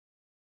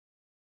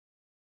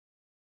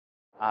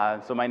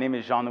So my name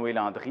is Jean-Noé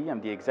Landry. I'm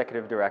the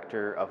Executive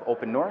Director of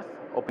Open North.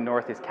 Open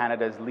North is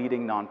Canada's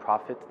leading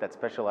nonprofit that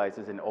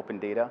specializes in open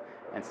data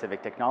and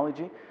civic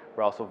technology.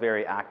 We're also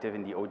very active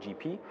in the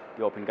OGP,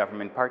 the Open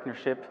Government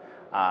Partnership,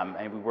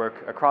 and we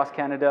work across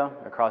Canada,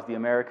 across the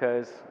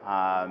Americas,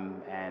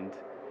 and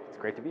it's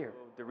great to be here.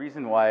 The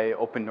reason why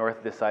Open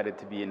North decided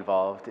to be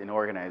involved in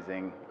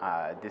organizing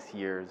this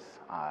year's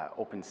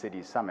Open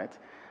Cities Summit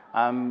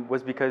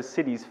was because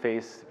cities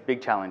face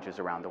big challenges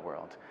around the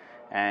world.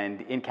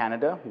 And in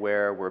Canada,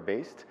 where we're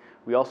based,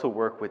 we also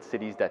work with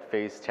cities that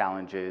face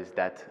challenges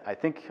that I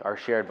think are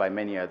shared by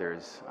many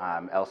others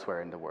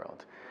elsewhere in the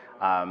world.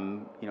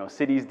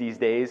 Cities these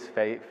days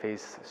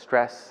face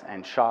stress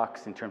and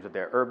shocks in terms of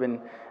their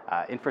urban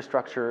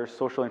infrastructure,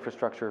 social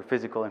infrastructure,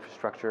 physical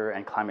infrastructure,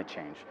 and climate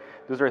change.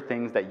 Those are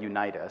things that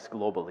unite us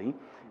globally,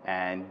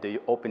 and the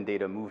open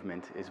data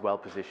movement is well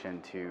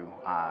positioned to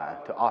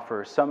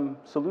offer some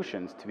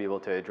solutions to be able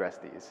to address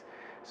these.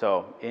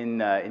 So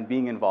in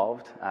being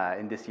involved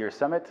in this year's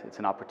summit, it's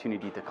an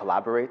opportunity to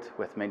collaborate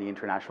with many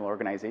international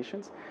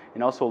organizations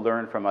and also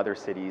learn from other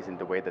cities in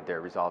the way that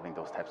they're resolving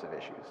those types of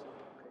issues.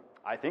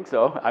 I think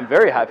so. I'm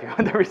very happy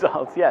with the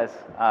results, yes.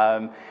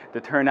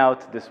 The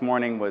turnout this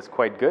morning was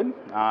quite good.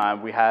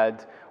 We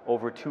had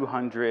over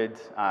 200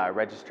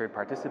 registered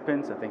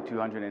participants, I think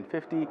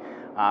 250,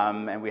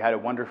 and we had a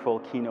wonderful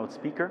keynote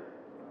speaker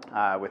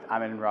with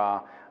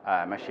Amin-Ra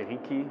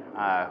Mashiriki,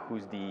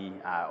 who's the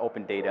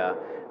Open Data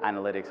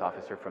Analytics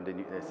Officer from the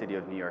City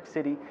of New York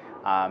City,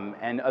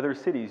 and other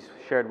cities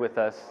shared with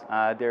us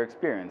their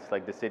experience,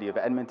 like the City of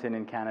Edmonton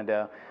in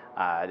Canada,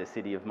 the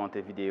City of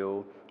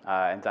Montevideo,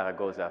 and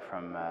Zaragoza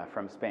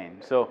from Spain.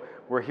 So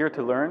we're here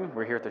to learn,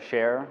 we're here to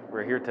share,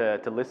 we're here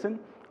to listen,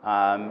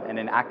 and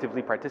then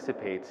actively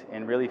participate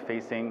in really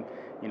facing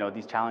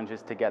these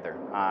challenges together.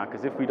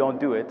 Because if we don't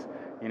do it,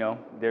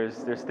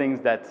 there's things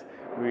that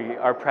we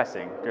are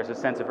pressing. There's a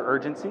sense of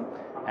urgency,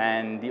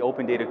 and the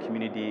open data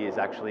community is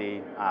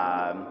actually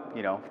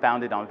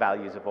founded on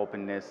values of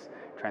openness,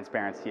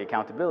 transparency,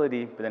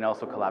 accountability, but then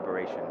also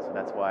collaboration. So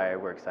that's why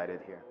we're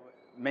excited here.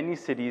 Many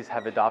cities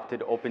have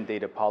adopted open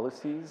data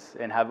policies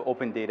and have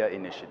open data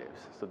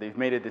initiatives. So they've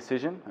made a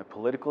decision, a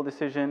political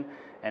decision,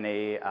 and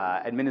a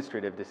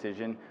administrative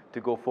decision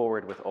to go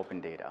forward with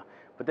open data.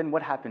 But then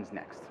what happens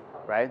next,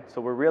 right?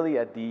 So we're really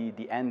at the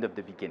end of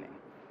the beginning,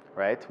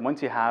 right?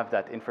 Once you have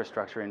that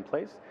infrastructure in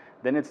place,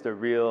 then it's the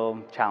real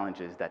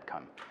challenges that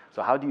come.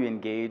 So how do you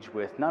engage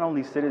with not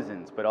only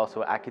citizens, but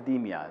also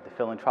academia, the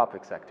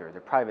philanthropic sector, the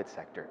private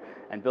sector,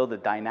 and build a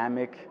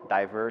dynamic,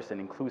 diverse,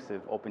 and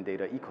inclusive open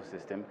data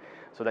ecosystem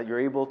so that you're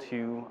able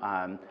to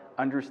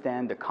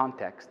understand the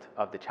context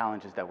of the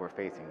challenges that we're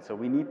facing. So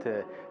we need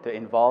to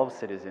involve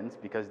citizens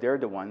because they're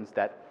the ones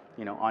that,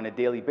 on a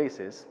daily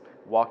basis,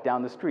 walk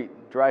down the street,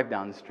 drive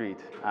down the street,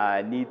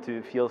 need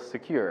to feel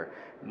secure,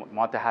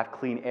 want to have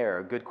clean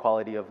air, good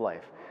quality of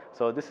life.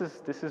 So this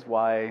is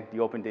why the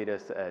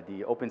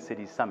Open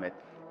Cities Summit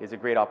is a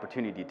great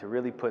opportunity to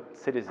really put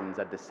citizens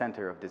at the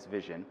center of this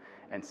vision,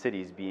 and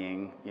cities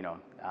being,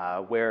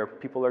 where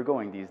people are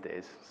going these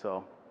days.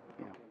 So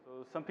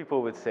some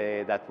people would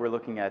say that we're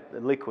looking at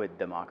liquid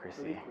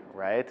democracy,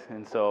 right?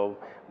 And so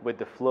with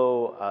the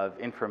flow of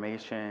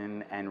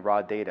information and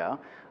raw data,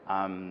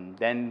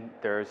 then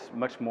there's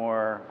much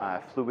more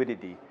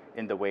fluidity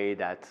in the way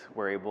that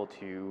we're able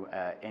to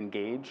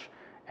engage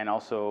and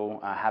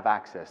also have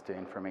access to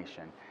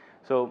information.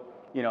 So,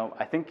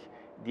 I think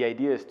the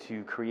idea is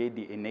to create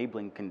the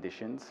enabling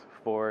conditions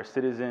for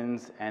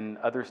citizens and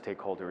other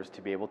stakeholders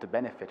to be able to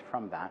benefit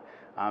from that.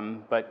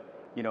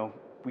 But,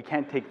 we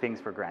can't take things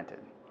for granted,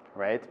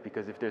 right?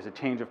 Because if there's a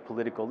change of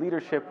political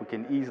leadership, we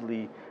can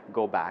easily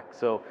go back.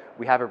 So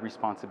we have a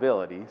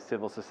responsibility,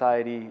 civil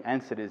society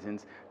and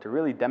citizens, to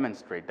really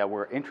demonstrate that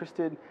we're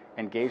interested,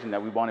 engaged, and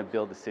that we want to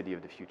build the city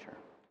of the future.